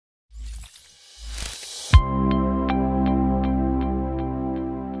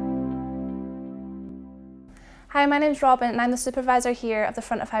Hi, my name's Robyn and I'm the supervisor here of the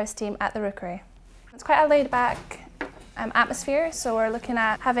front of house team at the Rookery. It's quite a laid back atmosphere, so we're looking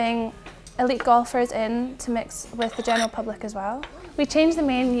at having elite golfers in to mix with the general public as well. We change the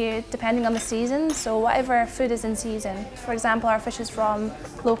menu depending on the season, so whatever food is in season. For example, our fish is from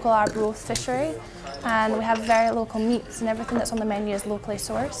local Arbroath fishery and we have very local meats and everything that's on the menu is locally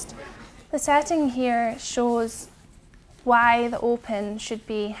sourced. The setting here shows why the Open should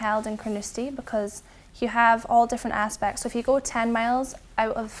be held in Carnoustie, because you have all different aspects. So if you go 10 miles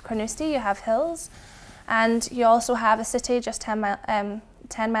out of Carnoustie, you have hills, and you also have a city just 10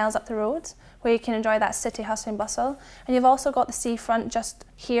 miles up the road where you can enjoy that city hustle and bustle. And you've also got the seafront just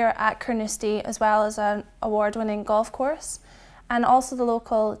here at Carnoustie, as well as an award-winning golf course, and also the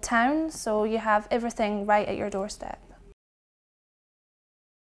local town, so you have everything right at your doorstep.